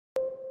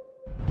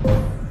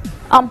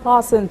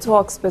Unpassing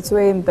talks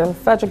between the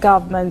federal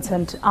government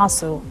and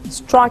ASUU.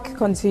 Strike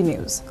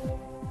continues.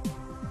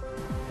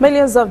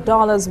 Millions of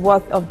dollars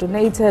worth of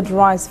donated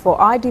rice for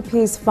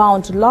IDPs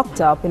found locked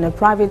up in a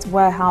private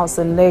warehouse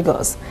in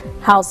Lagos.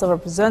 House of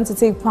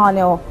Representatives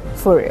panel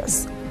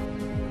furious.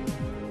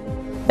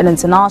 In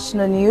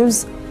international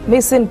news,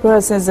 missing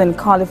persons in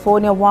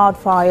California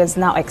wildfires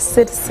now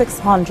exceed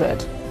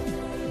 600.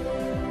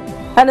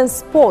 And in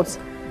sports,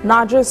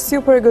 Nigeria's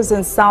Super Eagles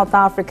in South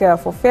Africa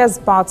for fierce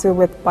battle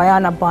with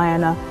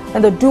Banyana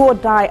in the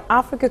do-or-die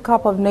Africa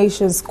Cup of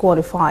Nations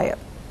qualifier.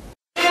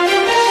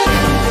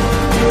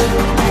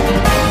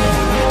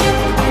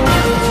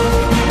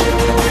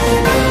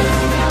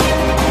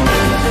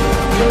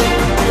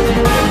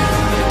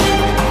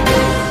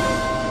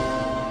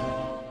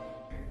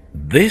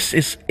 This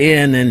is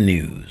ANN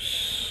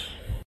News.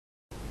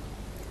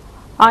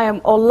 I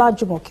am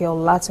Olajumoke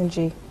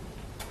Olatunji.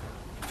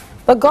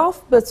 The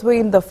gulf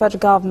between the federal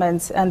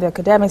government and the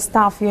Academic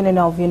Staff Union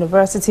of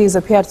Universities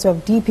appeared to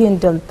have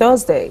deepened on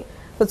Thursday.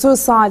 The two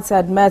sides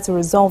had met to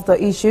resolve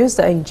the issues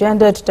that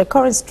engendered the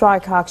current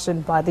strike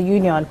action by the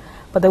union,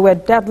 but they were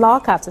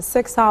deadlocked after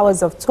 6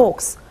 hours of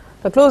talks.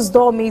 The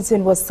closed-door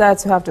meeting was said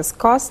to have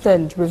discussed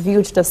and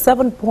reviewed the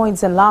 7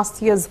 points in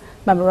last year's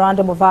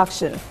Memorandum of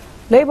Action.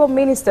 Labour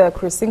Minister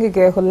Chris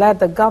Ngige, who led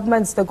the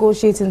government's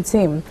negotiating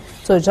team,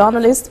 told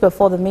journalists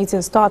before the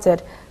meeting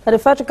started that the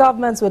federal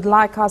government would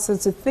like us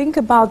to think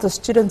about the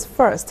students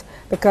first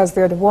because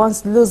they are the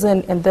ones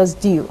losing in this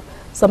deal.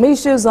 Some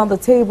issues on the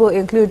table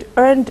include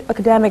earned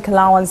academic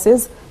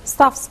allowances,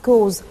 staff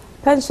schools,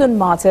 pension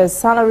matters,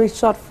 salary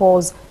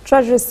shortfalls,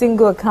 treasury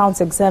single account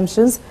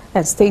exemptions,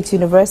 and state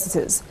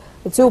universities.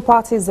 The two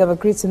parties have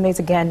agreed to meet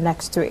again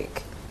next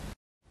week.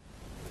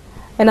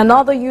 In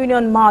another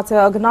union matter,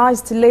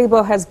 organized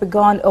labour has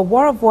begun a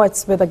war of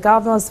words with the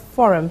Governors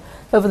Forum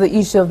over the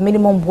issue of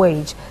minimum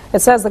wage. It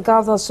says the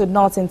governors should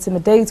not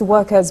intimidate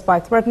workers by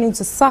threatening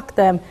to sack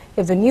them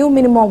if the new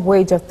minimum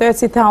wage of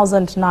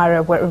 30,000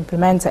 naira were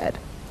implemented.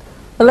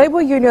 The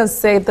labour unions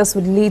say this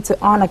would lead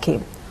to anarchy.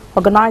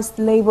 Organized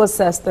labour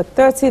says the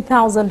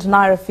 30,000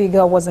 naira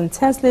figure was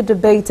intensely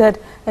debated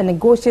and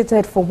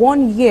negotiated for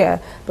 1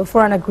 year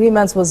before an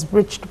agreement was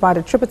reached by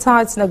the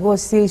tripartite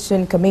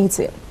negotiation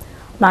committee.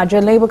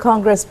 Nigerian Labour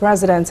Congress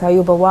President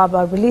Ayuba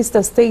Waba released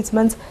a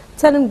statement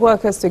telling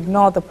workers to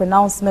ignore the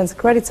pronouncements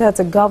credited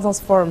to Governors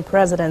Forum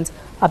President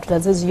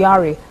Abdulaziz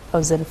Yari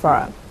of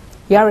Zamfara.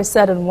 Yari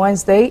said on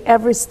Wednesday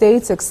every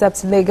state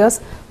except Lagos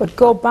would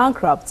go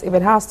bankrupt if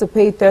it has to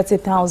pay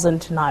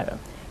 30,000 naira.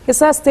 He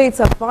said states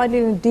are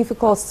finding it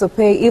difficult to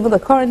pay even the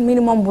current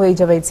minimum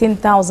wage of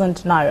 18,000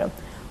 naira.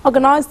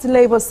 Organized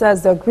labour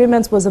says the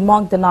agreement was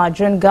among the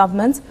Nigerian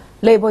government,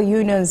 labour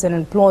unions and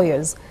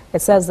employers.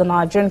 It says the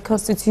Nigerian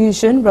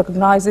Constitution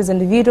recognizes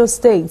individual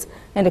states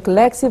in the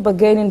collective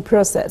bargaining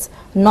process,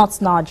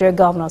 not Nigeria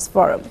Governors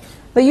Forum.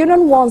 The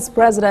union warns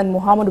President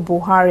Muhammadu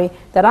Buhari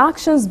that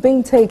actions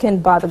being taken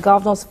by the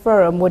Governors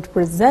Forum would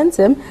present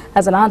him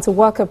as an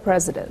anti-worker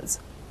president.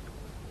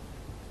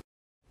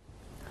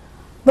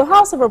 The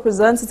House of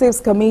Representatives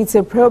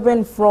Committee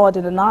probing fraud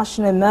in the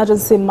National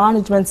Emergency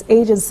Management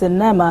Agency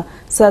NEMA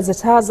says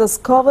it has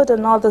discovered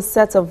another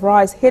set of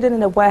rice hidden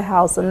in a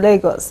warehouse in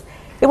Lagos.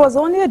 It was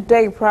only a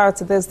day prior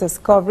to this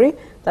discovery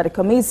that the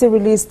committee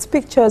released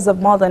pictures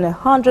of more than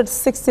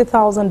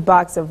 160,000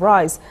 bags of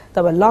rice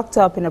that were locked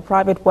up in a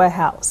private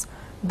warehouse.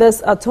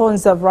 These are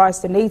tons of rice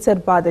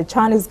donated by the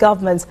Chinese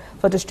government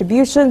for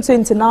distribution to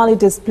internally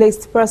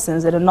displaced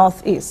persons in the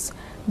northeast.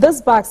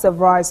 These bags of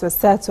rice were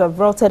said to have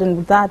rotted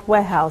in that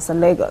warehouse in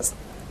Lagos.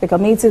 The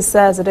committee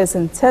says it is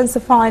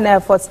intensifying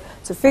efforts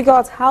to figure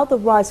out how the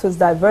rice was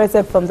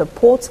diverted from the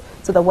port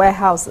to the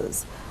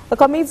warehouses. The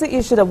committee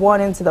issued a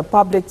warning to the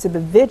public to be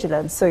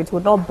vigilant so it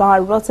would not buy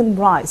rotten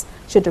rice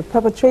should the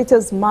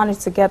perpetrators manage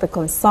to get the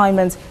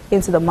consignment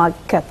into the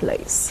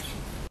marketplace.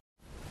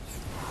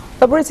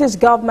 The British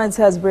government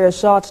has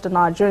reassured the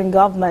Nigerian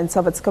government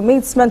of its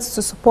commitment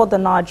to support the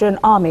Nigerian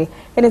army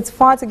in its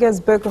fight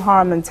against Boko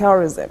Haram and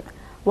terrorism.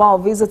 While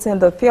visiting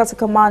the theatre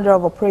commander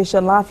of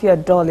Operation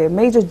Lafayette Dole,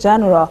 Major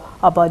General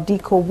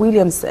Abadiko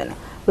Williamson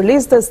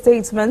released a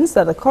statement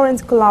that the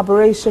current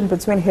collaboration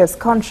between his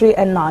country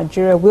and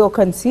Nigeria will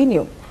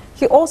continue.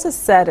 He also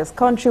said his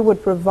country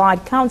would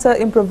provide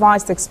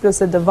counter-improvised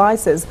explosive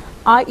devices,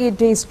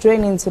 IEDs,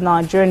 training to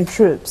Nigerian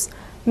troops.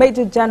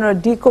 Major General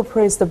Diko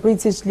praised the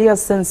British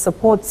liaison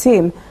support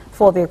team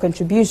for their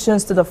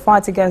contributions to the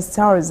fight against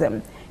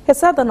terrorism. He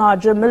said the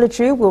Nigerian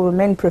military will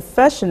remain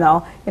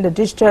professional in the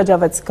discharge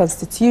of its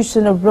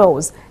constitutional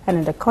roles and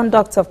in the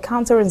conduct of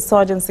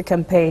counter-insurgency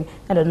campaign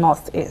in the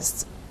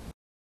northeast.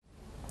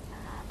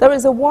 There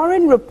is a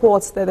worrying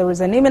report that there is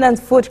an imminent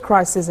food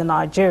crisis in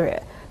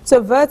Nigeria. To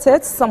avert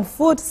it, some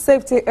food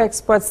safety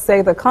experts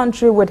say the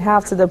country would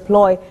have to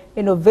deploy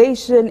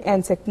innovation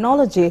and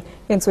technology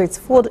into its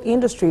food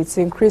industry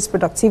to increase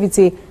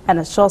productivity and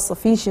ensure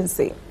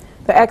sufficiency.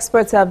 The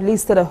experts have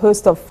listed a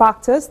host of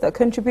factors that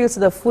contribute to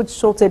the food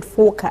shortage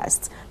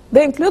forecast.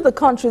 They include the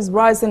country's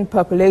rising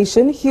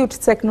population, huge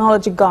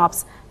technology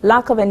gaps,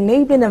 lack of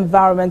enabling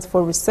environments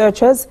for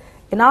researchers,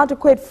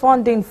 inadequate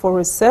funding for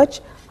research,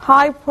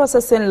 high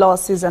processing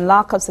losses, and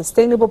lack of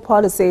sustainable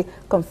policy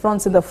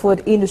confronting the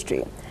food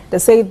industry. They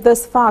say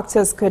these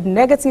factors could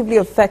negatively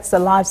affect the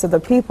lives of the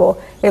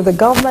people if the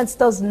government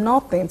does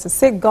nothing to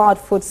safeguard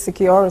food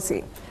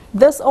security.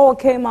 This all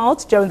came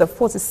out during the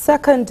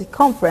 42nd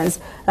conference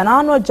and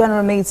annual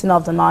general meeting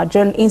of the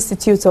Nigerian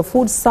Institute of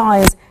Food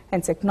Science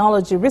and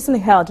Technology recently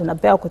held in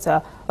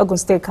Abeokuta, Ogun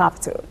State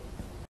capital.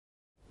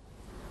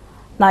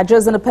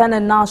 Nigeria's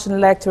Independent National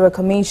Electoral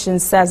Commission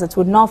says it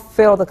would not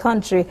fail the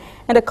country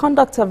in the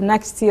conduct of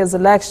next year's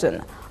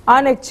election.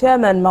 INEC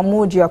Chairman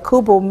Mahmood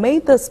Yakubu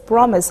made this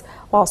promise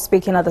while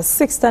speaking at the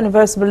 6th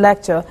anniversary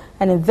lecture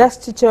and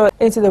investiture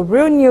into the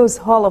Real News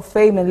Hall of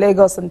Fame in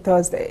Lagos on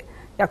Thursday.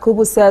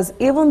 Yakubu says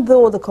even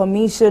though the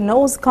commission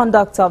knows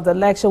conduct of the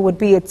election would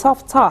be a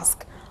tough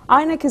task,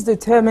 INEC is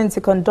determined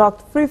to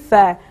conduct free,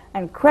 fair,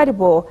 and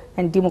credible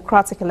and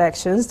democratic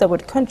elections that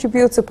would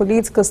contribute to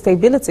political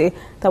stability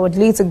that would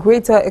lead to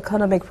greater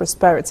economic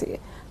prosperity.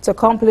 To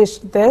accomplish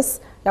this,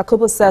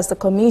 Yakubu says the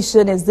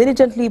Commission is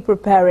diligently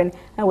preparing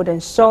and would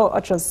ensure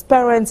a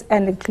transparent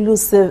and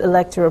inclusive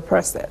electoral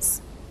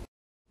process.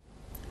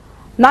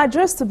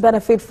 Nigeria is to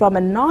benefit from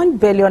a 9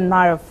 billion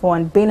naira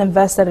fund being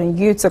invested in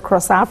youths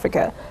across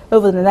Africa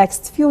over the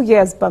next few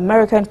years by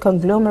American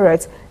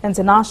conglomerate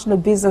International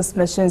Business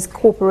Machines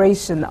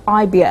Corporation,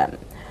 IBM.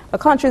 The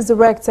country's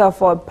Director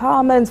for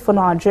Empowerment for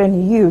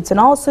Nigerian Youth and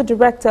also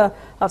Director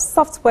of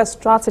Software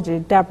Strategy,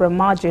 Deborah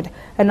Majid,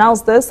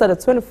 announced this at the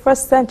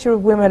 21st Century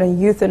Women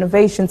in Youth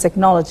Innovation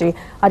Technology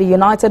at the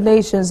United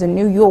Nations in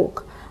New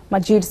York.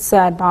 Majid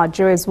said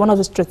Nigeria is one of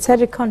the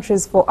strategic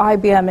countries for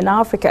IBM in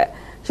Africa.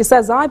 She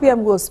says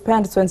IBM will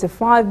spend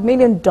 $25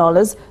 million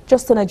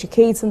just on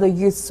educating the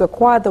youth to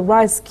acquire the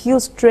right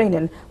skills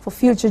training for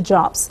future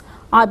jobs.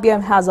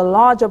 IBM has a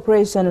large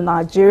operation in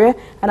Nigeria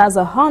and has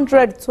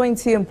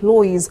 120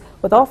 employees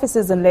with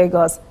offices in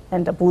Lagos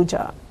and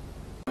Abuja.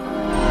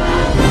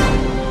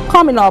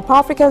 Coming up,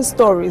 African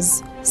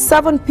stories.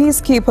 7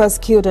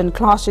 peacekeepers killed in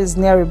clashes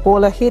near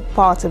Ebola hit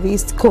part of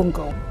East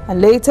Congo.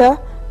 And later,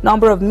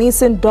 number of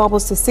missing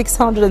doubles to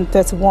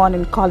 631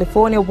 in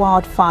California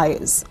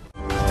wildfires.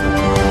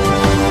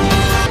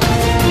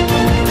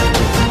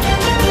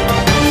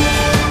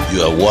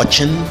 You are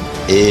watching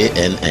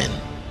ANN.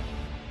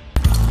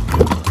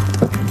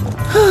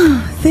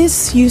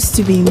 This used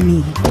to be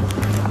me.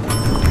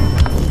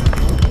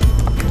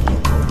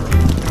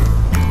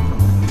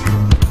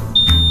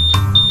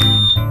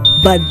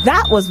 But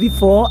that was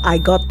before I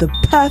got the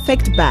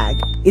perfect bag.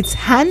 It's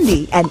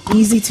handy and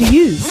easy to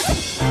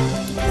use.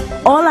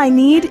 All I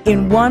need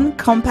in one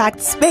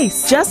compact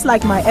space, just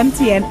like my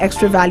MTN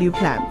Extra Value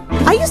plan.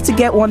 I used to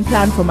get one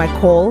plan for my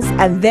calls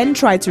and then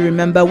try to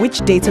remember which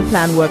data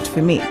plan worked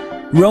for me.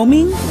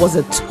 Roaming was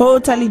a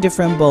totally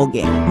different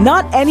ballgame.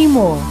 Not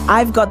anymore.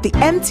 I've got the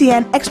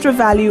MTN Extra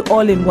Value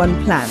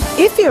all-in-one plan.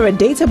 If you're a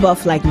data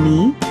buff like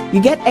me,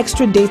 you get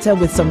extra data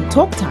with some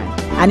talk time.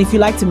 And if you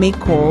like to make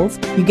calls,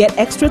 you get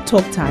extra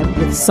talk time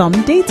with some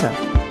data.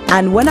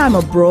 And when I'm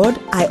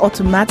abroad, I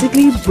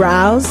automatically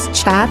browse,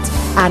 chat,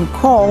 and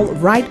call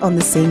right on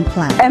the same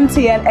plan.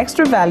 MTN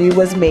Extra Value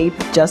was made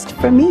just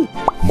for me.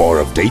 More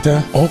of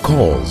data or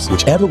calls,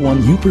 whichever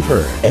one you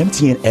prefer.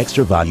 MTN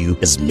Extra Value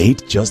is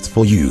made just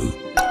for you.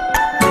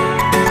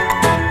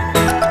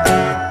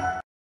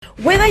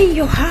 Whether in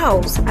your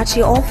house, at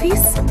your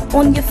office,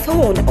 on your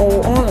phone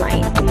or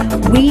online,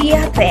 we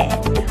are there.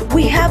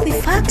 We have the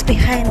facts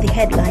behind the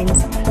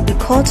headlines. We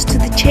cut to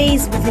the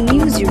chase with the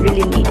news you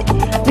really need.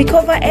 We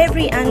cover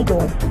every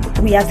angle.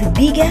 We are the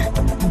bigger,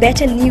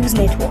 better news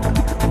network.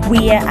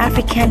 We are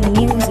African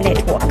News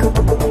Network.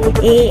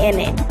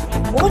 ANN.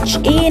 Watch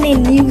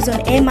ANN News on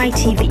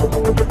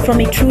MITV from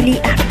a truly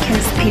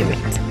African spirit.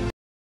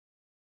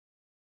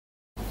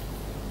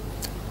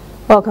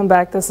 Welcome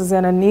back. This is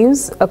ANN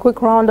News. A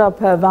quick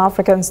roundup of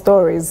African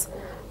stories.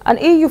 An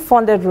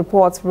EU-funded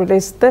report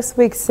released this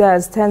week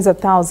says tens of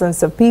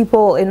thousands of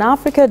people in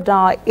Africa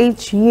die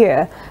each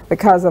year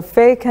because of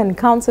fake and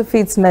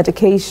counterfeit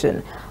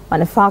medication.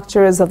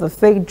 Manufacturers of the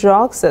fake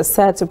drugs are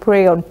said to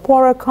prey on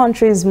poorer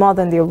countries more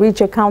than their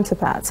richer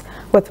counterparts,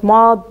 with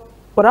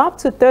up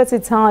to 30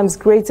 times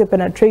greater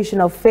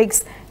penetration of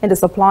fakes in the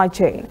supply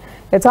chain.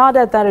 It's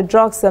added that the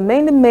drugs are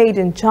mainly made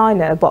in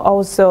China, but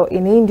also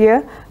in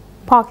India,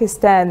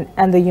 Pakistan,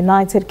 and the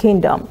United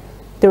Kingdom.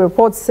 The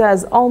report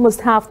says almost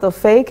half the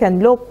fake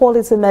and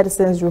low-quality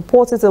medicines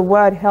reported to the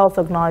World Health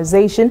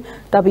Organization,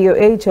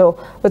 WHO,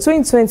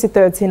 between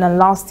 2013 and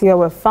last year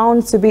were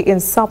found to be in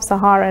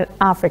sub-Saharan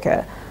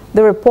Africa.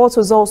 The report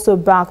was also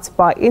backed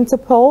by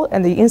Interpol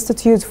and the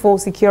Institute for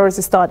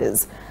Security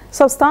Studies.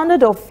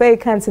 Substandard of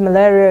fake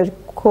anti-malaria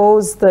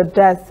caused the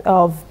death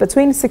of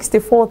between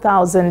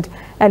 64,000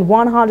 and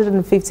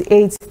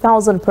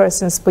 158,000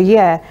 persons per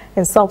year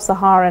in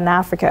sub-Saharan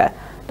Africa.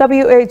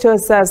 WHO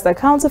says the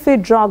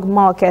counterfeit drug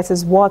market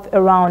is worth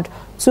around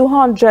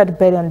 $200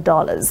 billion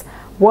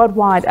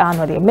worldwide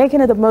annually,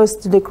 making it the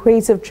most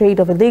lucrative trade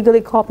of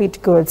illegally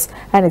copied goods,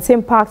 and its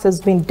impact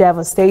has been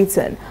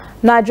devastating.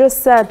 Nigeria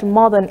said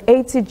more than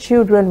 80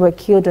 children were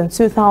killed in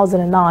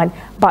 2009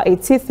 by a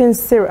teething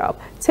syrup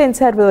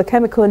tainted with a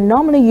chemical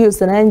normally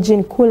used in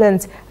engine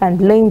coolant and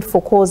blamed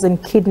for causing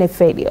kidney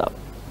failure.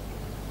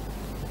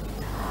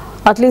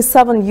 At least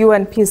 7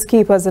 UN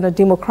peacekeepers in the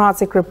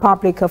Democratic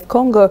Republic of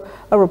Congo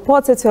are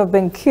reported to have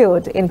been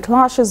killed in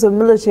clashes with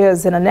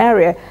militias in an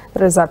area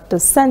that is at the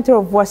center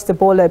of West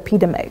Ebola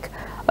epidemic.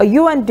 A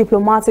UN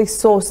diplomatic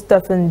source,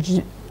 Stephen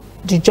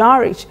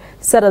Dujarric,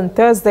 said on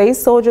Thursday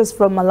soldiers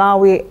from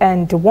Malawi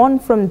and one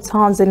from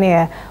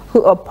Tanzania,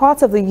 who are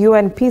part of the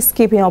UN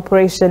peacekeeping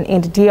operation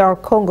in the DR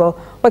Congo,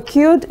 were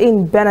killed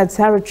in Benin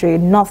Territory,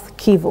 North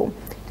Kivu.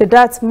 The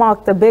death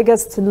marked the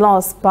biggest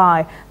loss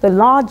by the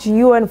large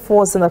UN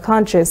force in the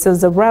country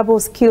since the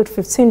rebels killed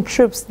 15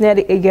 troops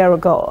nearly a year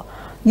ago.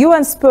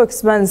 UN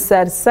spokesman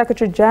said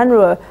Secretary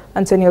General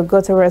Antonio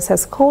Guterres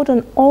has called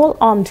on all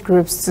armed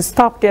groups to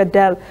stop their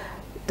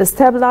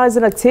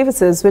destabilizing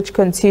activities which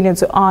continue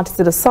to add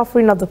to the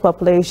suffering of the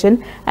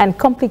population and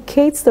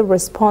complicates the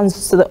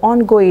response to the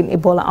ongoing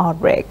Ebola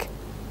outbreak.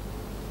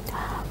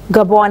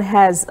 Gabon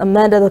has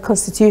amended the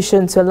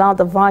constitution to allow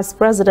the vice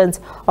president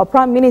or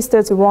prime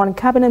minister to run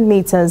cabinet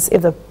meetings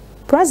if the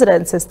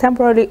president is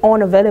temporarily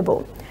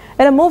unavailable,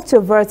 in a move to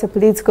avert a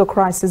political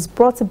crisis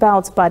brought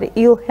about by the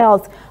ill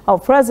health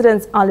of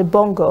President Ali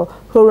Bongo,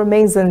 who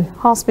remains in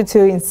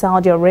hospital in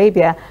Saudi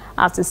Arabia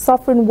after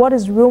suffering what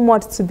is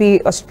rumored to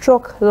be a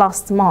stroke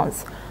last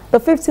month. The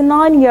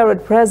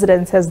 59-year-old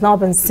president has not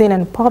been seen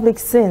in public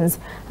since,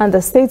 and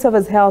the state of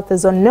his health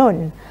is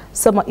unknown.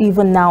 Some are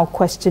even now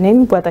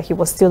questioning whether he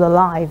was still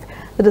alive.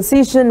 The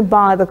decision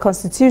by the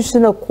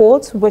Constitutional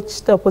Court,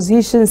 which the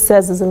opposition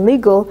says is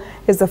illegal,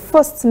 is the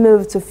first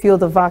move to fill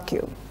the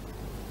vacuum.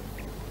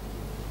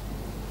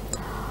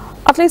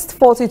 At least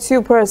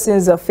 42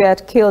 persons are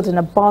feared killed in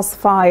a bus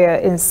fire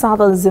in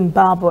southern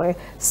Zimbabwe.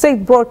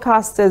 State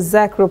broadcaster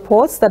ZEC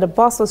reports that the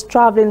bus was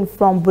traveling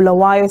from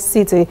Bulawayo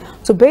City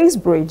to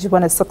Baysbridge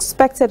when a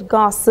suspected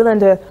gas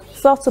cylinder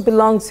thought to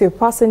belong to a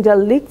passenger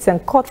leaked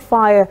and caught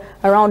fire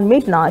around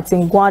midnight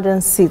in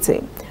Gwadon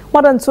City.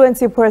 More than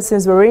 20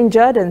 persons were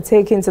injured and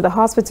taken to the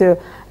hospital,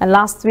 and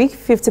last week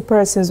 50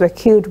 persons were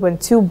killed when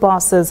 2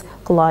 buses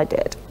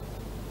collided.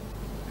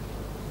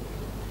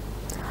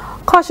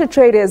 Cashew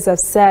traders have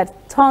said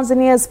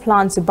Tanzania's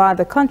plan to buy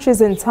the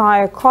country's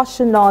entire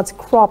cashew nut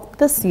crop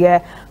this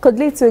year could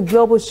lead to a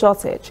global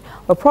shortage,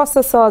 with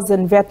processors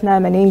in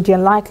Vietnam and India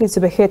likely to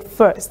be hit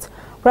first.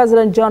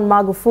 President John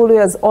Magufuli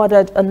has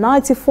ordered a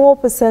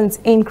 94%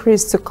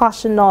 increase to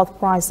cashew nut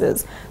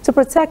prices to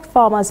protect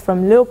farmers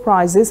from low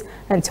prices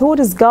and told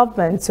his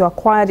government to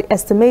acquire the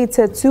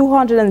estimated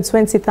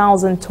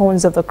 220,000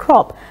 tons of the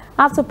crop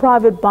after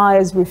private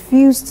buyers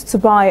refused to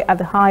buy at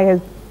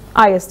the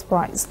highest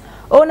price.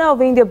 Owner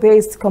of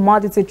India-based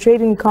commodity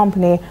trading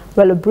company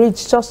Bridge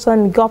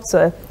Choshan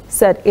Gupta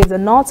said if the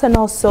nuts are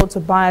not sold to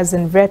buyers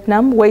in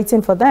Vietnam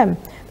waiting for them,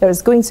 there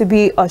is going to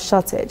be a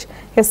shortage.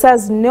 He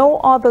says no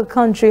other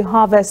country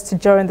harvests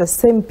during the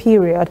same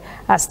period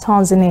as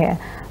Tanzania.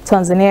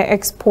 Tanzania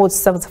exports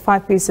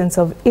 75%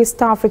 of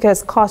East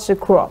Africa's cashew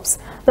crops.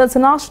 The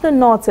International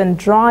Nut and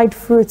Dried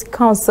Fruit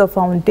Council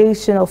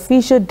Foundation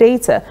official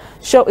data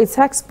show its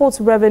export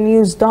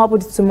revenues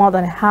doubled to more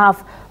than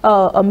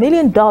 $500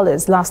 million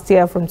last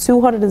year from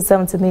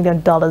 $270 million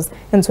in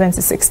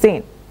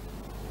 2016.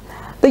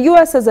 The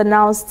U.S. has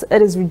announced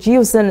it is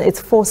reducing its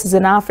forces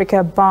in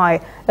Africa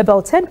by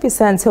about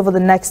 10% over the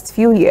next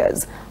few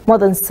years. More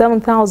than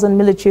 7,000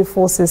 military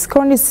forces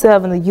currently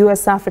serve in the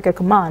U.S. Africa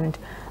Command.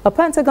 A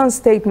Pentagon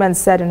statement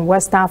said in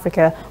West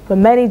Africa, where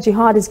many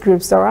jihadist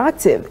groups are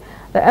active,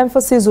 the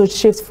emphasis would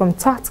shift from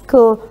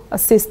tactical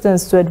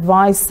assistance to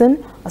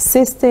advising,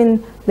 assisting,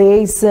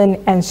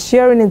 liaising, and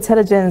sharing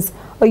intelligence.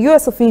 A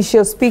U.S.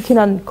 official speaking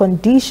on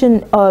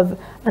condition of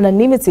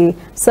anonymity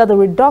said the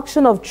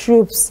reduction of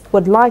troops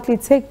would likely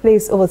take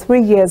place over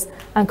 3 years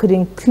and could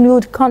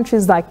include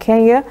countries like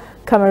Kenya,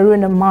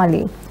 Cameroon, and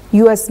Mali.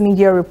 U.S.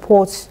 media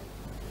reports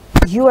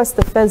U.S.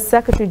 Defense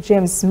Secretary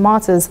James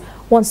Mattis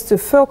wants to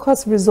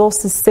focus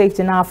resources saved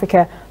in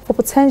Africa for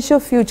potential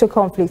future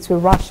conflicts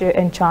with Russia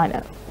and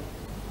China.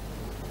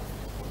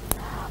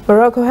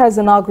 Morocco has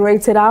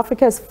inaugurated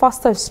Africa's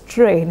fastest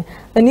train.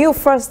 The new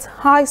first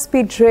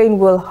high-speed train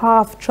will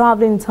halve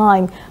traveling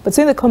time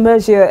between the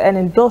commercial and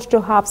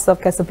industrial hubs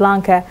of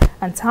Casablanca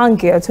and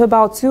Tangier to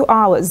about 2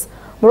 hours.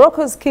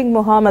 Morocco's King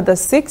Mohammed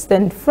VI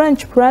and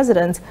French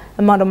President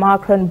Emmanuel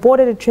Macron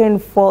boarded the train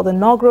for the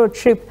inaugural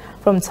trip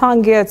from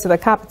Tangier to the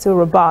capital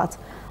Rabat.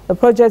 The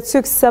project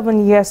took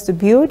 7 years to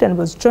build and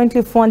was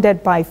jointly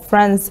funded by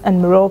France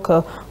and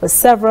Morocco with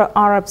several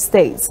Arab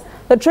states.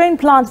 The train,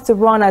 planned to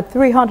run at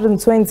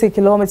 320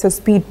 km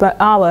speed per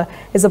hour,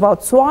 is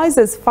about twice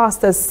as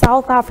fast as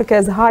South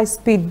Africa's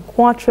high-speed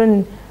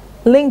Quatron,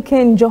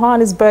 linking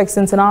Johannesburg's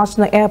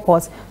international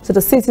airport to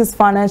the city's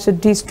financial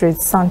district,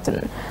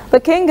 Sandton.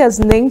 The king has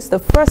named the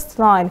first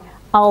line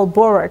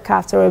Al-Borak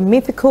after a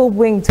mythical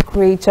winged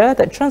creature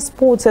that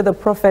transported the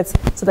prophets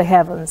to the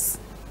heavens.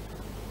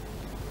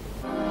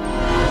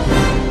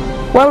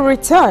 When we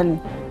return,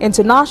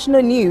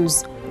 international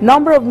news,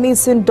 Number of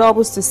missing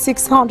doubles to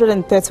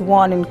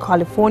 631 in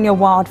California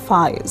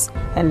wildfires.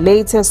 And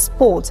latest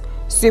sport,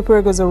 Super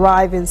Eagles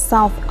arrive in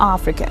South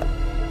Africa.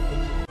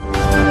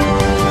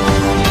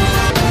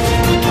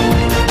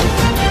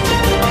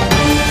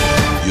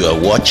 You are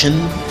watching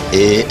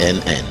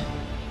ANN.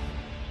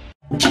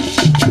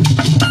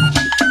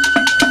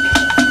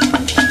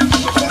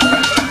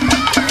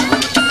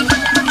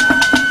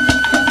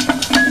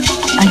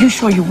 Are you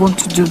sure you want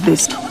to do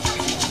this?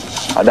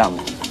 Adam,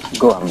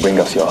 go and bring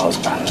us your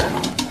husband.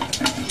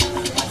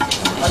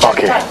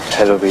 Okay,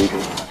 hello baby.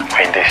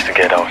 We're in this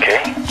together,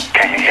 okay?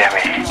 Can you hear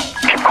me?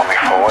 Keep coming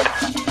forward.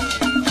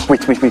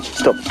 Wait,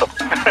 stop.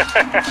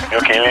 You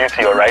okay, lean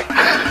to your right.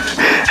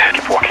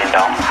 Keep walking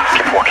down.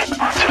 Keep walking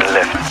to the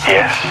left.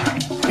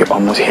 Yes. You're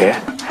almost here.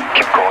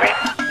 Keep going.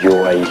 You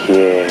are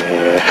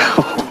here.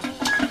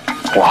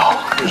 Wow,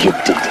 you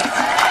did it.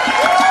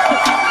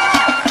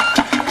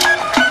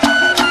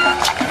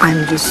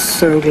 I'm just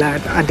so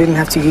glad I didn't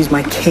have to use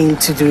my cane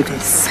to do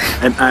this.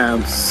 And I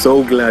am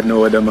so glad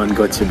no other man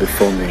got you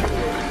before me.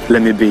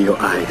 Let me be your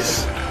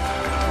eyes.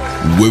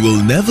 We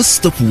will never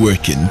stop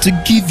working to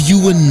give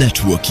you a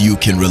network you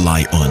can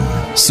rely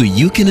on so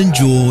you can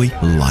enjoy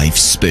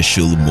life's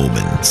special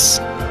moments.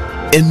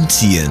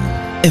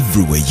 MTN,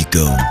 everywhere you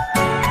go.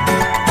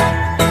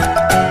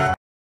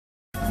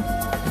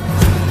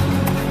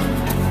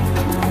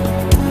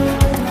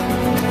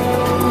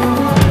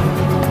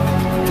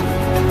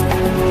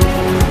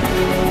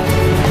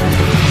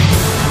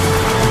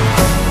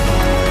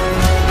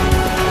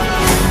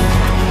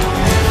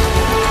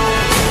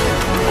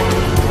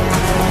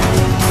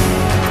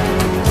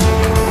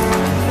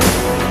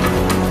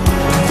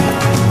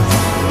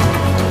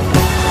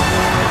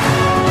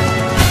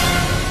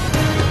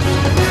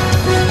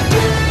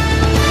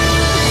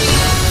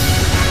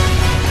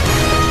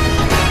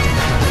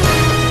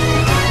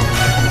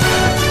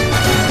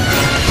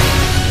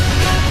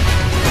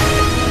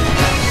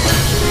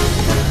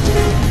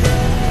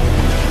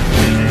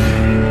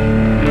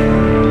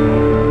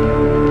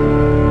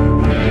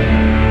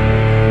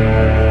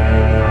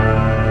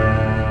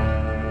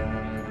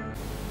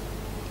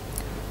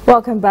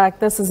 Welcome back.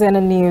 This is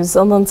ANN News.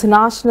 On the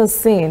international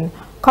scene,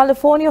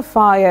 California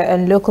fire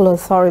and local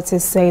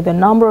authorities say the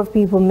number of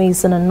people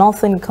missing in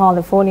Northern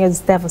California's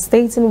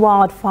devastating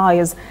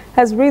wildfires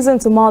has risen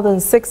to more than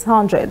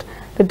 600.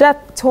 The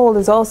death toll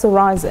is also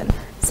rising.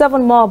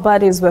 7 more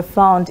bodies were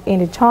found in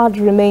the charred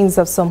remains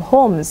of some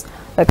homes.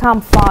 The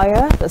Camp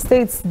Fire, the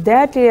state's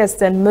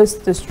deadliest and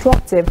most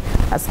destructive,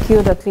 has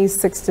killed at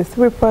least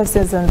 63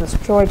 persons and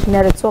destroyed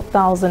nearly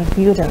 12,000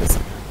 buildings.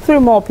 3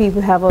 more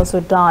people have also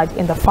died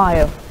in the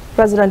fire.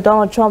 President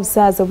Donald Trump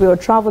says that we will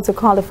travel to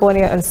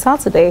California on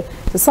Saturday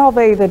to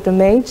survey the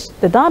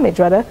damage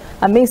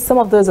amidst some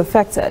of those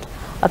affected.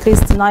 At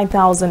least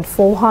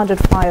 9,400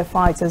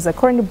 firefighters are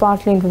currently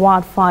battling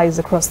wildfires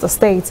across the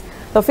state.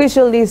 The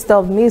official list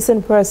of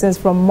missing persons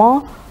from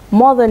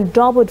more than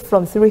doubled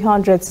from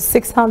 300 to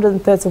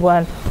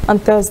 631 on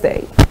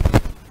Thursday.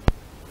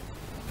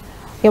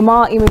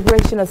 Myanmar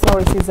immigration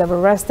authorities have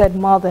arrested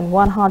more than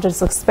 100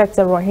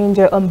 suspected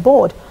Rohingya on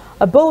board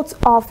a boat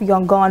off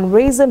Yangon,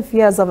 raising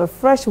fears of a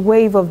fresh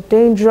wave of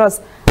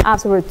dangerous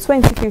after a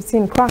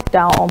 2015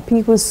 crackdown on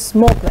people's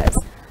smugglers.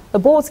 The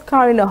boat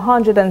carrying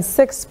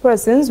 106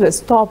 persons was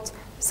stopped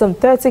some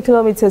 30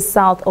 kilometers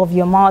south of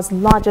Myanmar's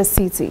largest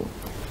city.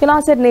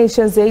 United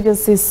Nations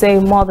agencies say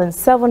more than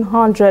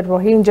 700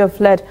 Rohingya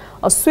fled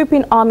a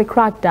sweeping army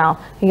crackdown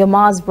in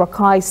Myanmar's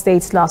Rakhine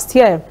state last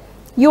year.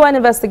 UN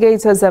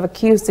investigators have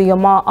accused the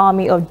Myanmar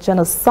army of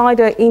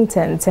genocidal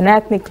intent and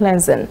ethnic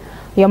cleansing.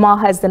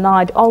 Myanmar has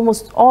denied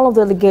almost all of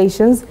the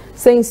allegations,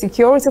 saying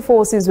security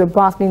forces were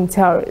battling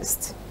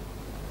terrorists.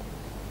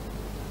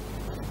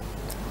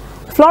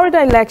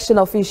 Florida election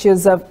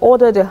officials have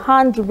ordered a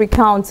hand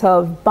recount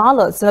of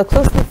ballots in a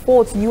closely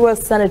fought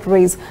U.S. Senate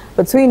race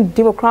between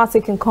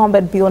Democratic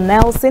incumbent Bill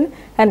Nelson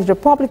and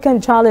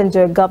Republican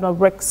challenger Governor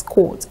Rick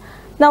Scott.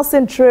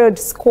 Nelson trailed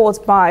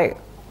Scott by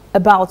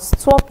about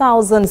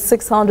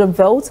 12,600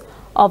 votes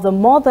of the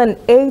more than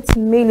 8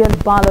 million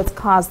ballots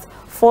cast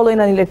following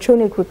an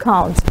electronic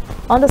recount.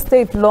 Under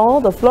state law,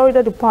 the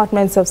Florida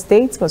Department of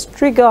State must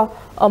trigger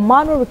a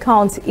manual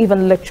recount if an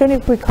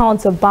electronic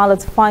recount of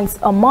ballots finds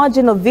a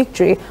margin of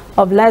victory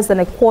of less than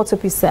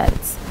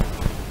 0.25%.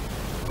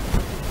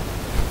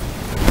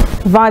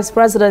 Vice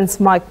President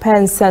Mike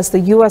Pence says the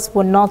U.S.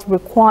 will not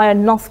require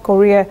North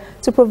Korea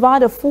to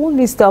provide a full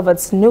list of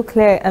its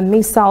nuclear and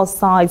missile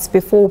sites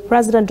before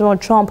President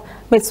Donald Trump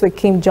meets with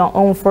Kim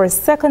Jong-un for a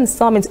second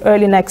summit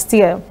early next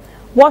year.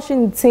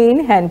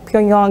 Washington and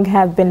Pyongyang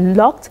have been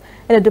locked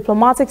in a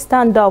diplomatic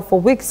standoff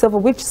for weeks over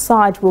which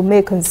side will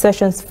make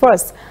concessions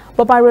first.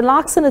 But by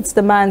relaxing its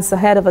demands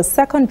ahead of a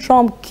second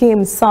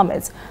Trump-Kim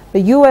summit,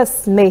 the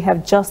U.S. may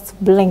have just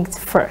blinked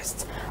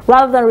first.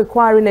 Rather than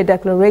requiring a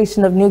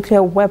declaration of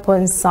nuclear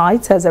weapons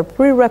sites as a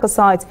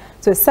prerequisite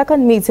to a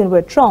second meeting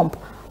with Trump,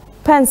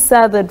 Pence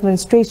said the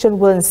administration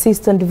will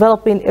insist on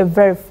developing a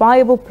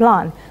verifiable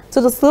plan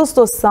to disclose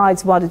those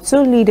sites while the two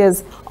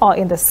leaders are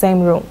in the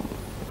same room.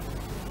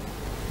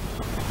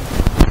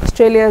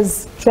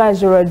 Australia's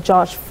Treasurer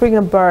George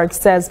Frydenberg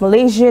says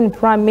Malaysian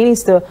Prime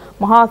Minister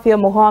Mahathir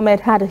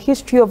Mohamad had a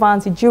history of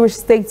anti-Jewish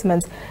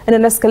statements in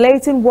an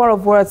escalating war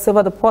of words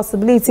over the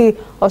possibility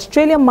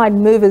Australia might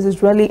move its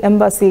Israeli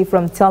embassy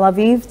from Tel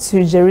Aviv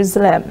to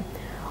Jerusalem.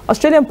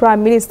 Australian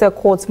Prime Minister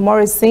Scott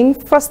Morrison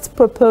first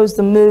proposed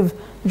the move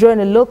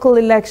during a local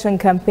election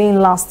campaign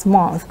last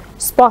month,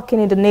 sparking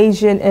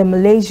Indonesian and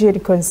Malaysian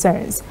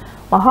concerns.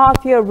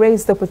 Mahathir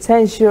raised the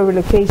potential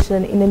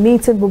relocation in a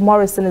meeting with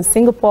Morrison in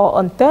Singapore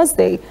on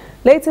Thursday,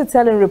 later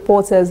telling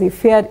reporters he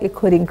feared it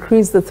could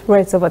increase the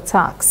threat of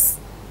attacks.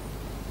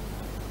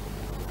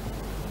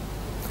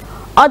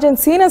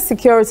 Argentina's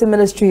security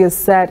ministry has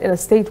said in a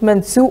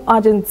statement 2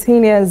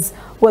 Argentinians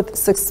with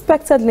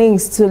suspected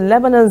links to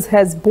Lebanon's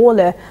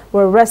Hezbollah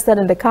were arrested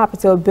in the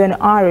capital,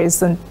 Buenos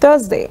Aires, on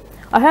Thursday,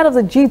 ahead of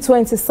the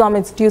G20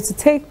 summit due to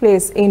take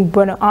place in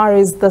Buenos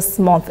Aires this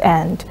month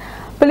end.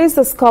 Police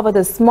discovered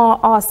a small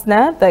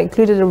arsenal that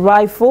included a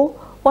rifle,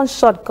 1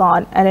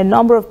 shotgun, and a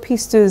number of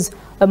pistols,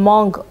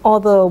 among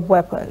other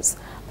weapons.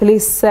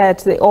 Police said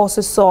they also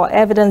saw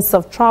evidence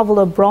of travel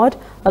abroad,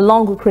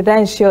 along with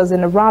credentials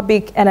in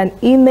Arabic and an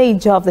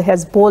image of the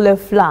Hezbollah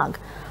flag.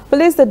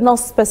 Police did not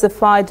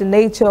specify the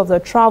nature of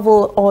the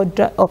travel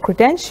or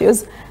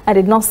credentials and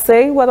did not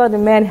say whether the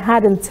men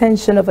had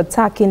intention of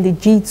attacking the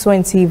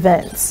G20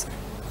 events.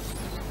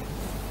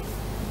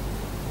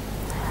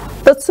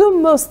 The 2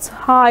 most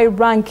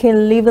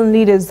high-ranking living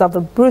leaders of the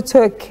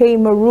brutal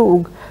Khmer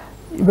Rouge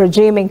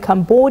regime in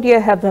Cambodia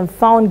have been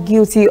found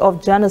guilty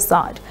of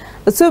genocide.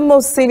 The 2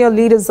 most senior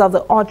leaders of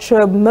the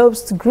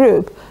ultra-most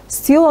group,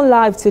 still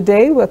alive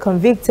today, were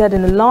convicted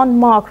in a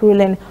landmark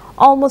ruling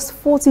almost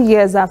 40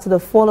 years after the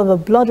fall of a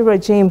bloody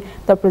regime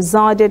that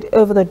presided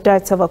over the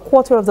deaths of a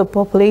quarter of the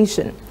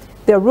population.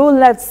 Their rule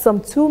left some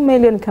 2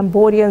 million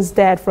Cambodians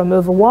dead from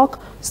overwork,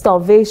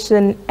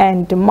 starvation,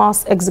 and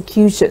mass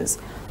executions.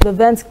 The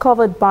event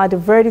covered by the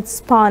verdict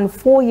spanned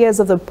 4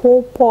 years of the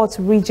Pol Pot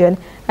region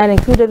and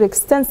included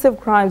extensive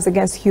crimes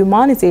against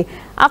humanity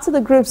after the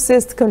group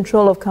seized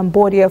control of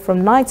Cambodia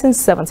from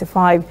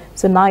 1975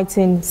 to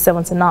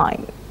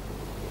 1979.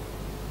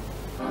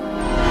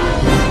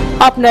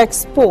 Up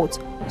next, sport.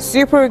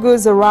 Super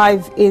Eagles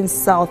arrive in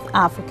South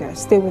Africa.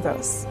 Stay with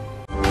us.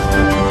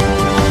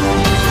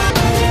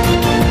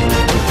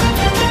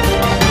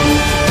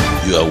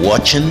 You are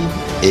watching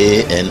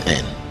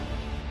ANN.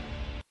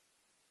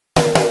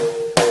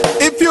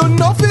 If you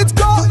know fit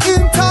go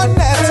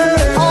internet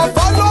or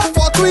follow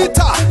for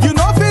Twitter, you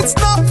know fit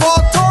snap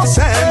photo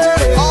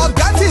send or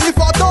get it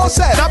photo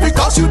send. Now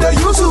because you dey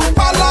use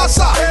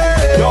Palasa,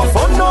 your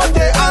phone no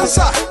dey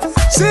answer.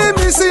 See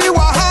me see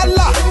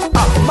wahala.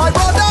 My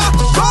brother,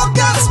 go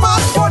get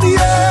smartphone,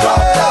 yeah. Drop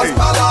that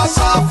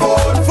Palasa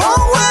phone.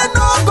 Phone wey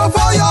no go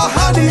for your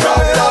hand, yeah.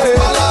 Drop that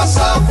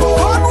Palasa phone.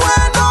 Phone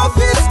wey no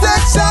fit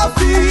take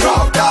selfie.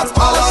 Drop that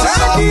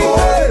Palasa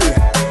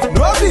phone.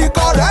 No be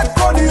correct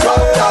phone, yeah. Drop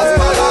that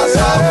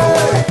Palasa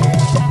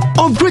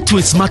phone. Upgrade to a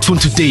smartphone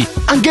today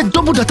and get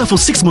double data for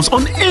 6 months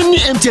on any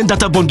MTN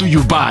data bundle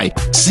you buy.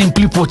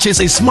 Simply purchase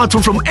a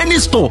smartphone from any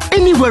store,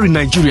 anywhere in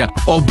Nigeria,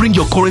 or bring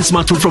your current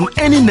smartphone from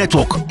any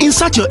network.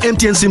 Insert your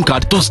MTN SIM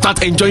card to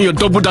start enjoying your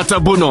double data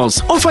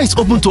bonus. Offer is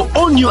open to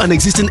all new and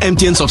existing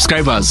MTN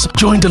subscribers.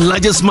 Join the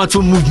largest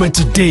smartphone movement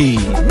today.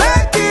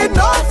 Make it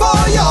not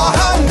for your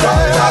hand,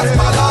 that's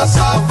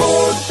Palasa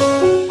phone.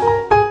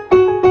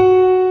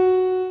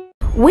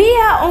 We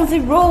are on the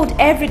road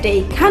every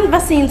day,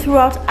 canvassing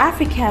throughout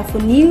Africa for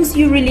news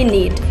you really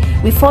need.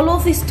 We follow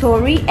the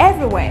story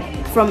everywhere,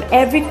 from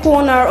every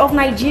corner of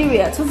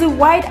Nigeria to the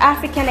wide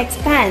African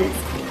expanse.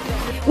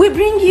 We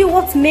bring you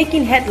what's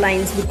making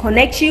headlines. We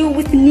connect you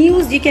with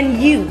news you can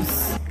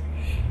use.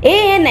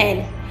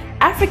 ANN,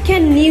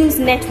 African News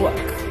Network,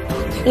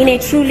 in a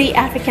truly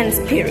African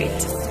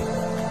spirit.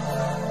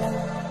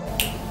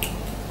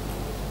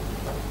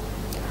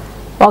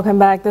 Welcome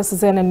back. This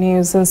is ANN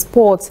News and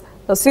Sports.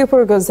 The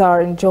Super Eagles are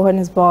in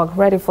Johannesburg,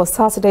 ready for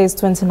Saturday's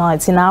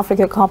 2019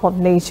 Africa Cup of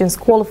Nations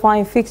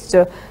qualifying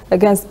fixture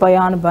against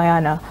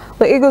Banyana.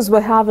 The Eagles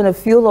were having a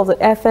field of the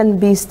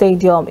FNB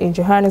Stadium in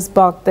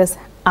Johannesburg this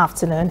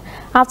afternoon.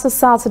 After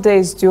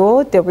Saturday's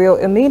duel, they will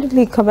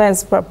immediately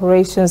commence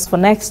preparations for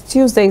next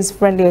Tuesday's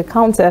friendly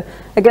encounter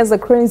against the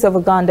Cranes of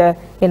Uganda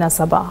in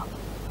Asaba.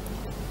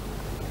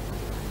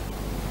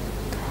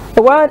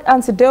 The World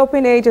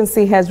Anti-Doping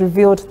Agency has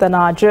revealed that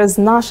Nigeria's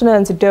National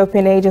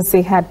Anti-Doping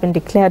Agency had been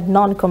declared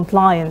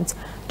non-compliant.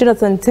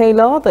 Jonathan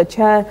Taylor, the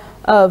chair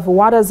of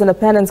WADA's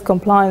Independent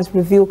Compliance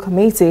Review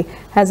Committee,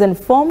 has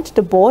informed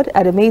the board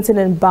at a meeting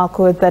in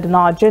Baku that the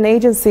Nigerian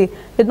agency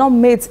did not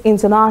meet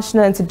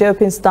international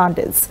anti-doping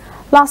standards.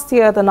 Last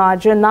year, the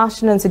Nigerian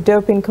National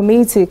Anti-Doping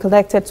Committee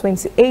collected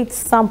 28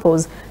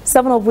 samples,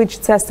 7 of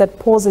which tested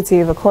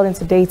positive, according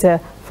to data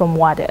from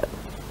WADA.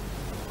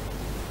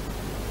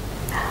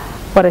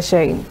 What a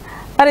shame.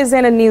 That is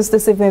ANN News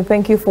this evening.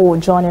 Thank you for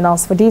joining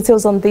us. For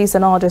details on these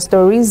and other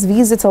stories,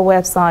 visit our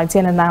website,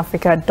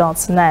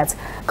 annafrica.net.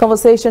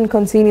 Conversation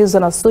continues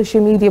on our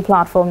social media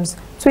platforms,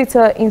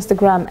 Twitter,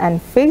 Instagram,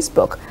 and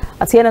Facebook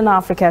at ANN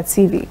Africa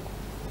TV.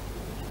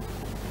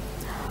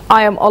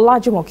 I am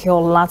Olajumoke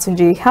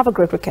Olatunji. Have a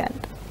great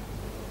weekend.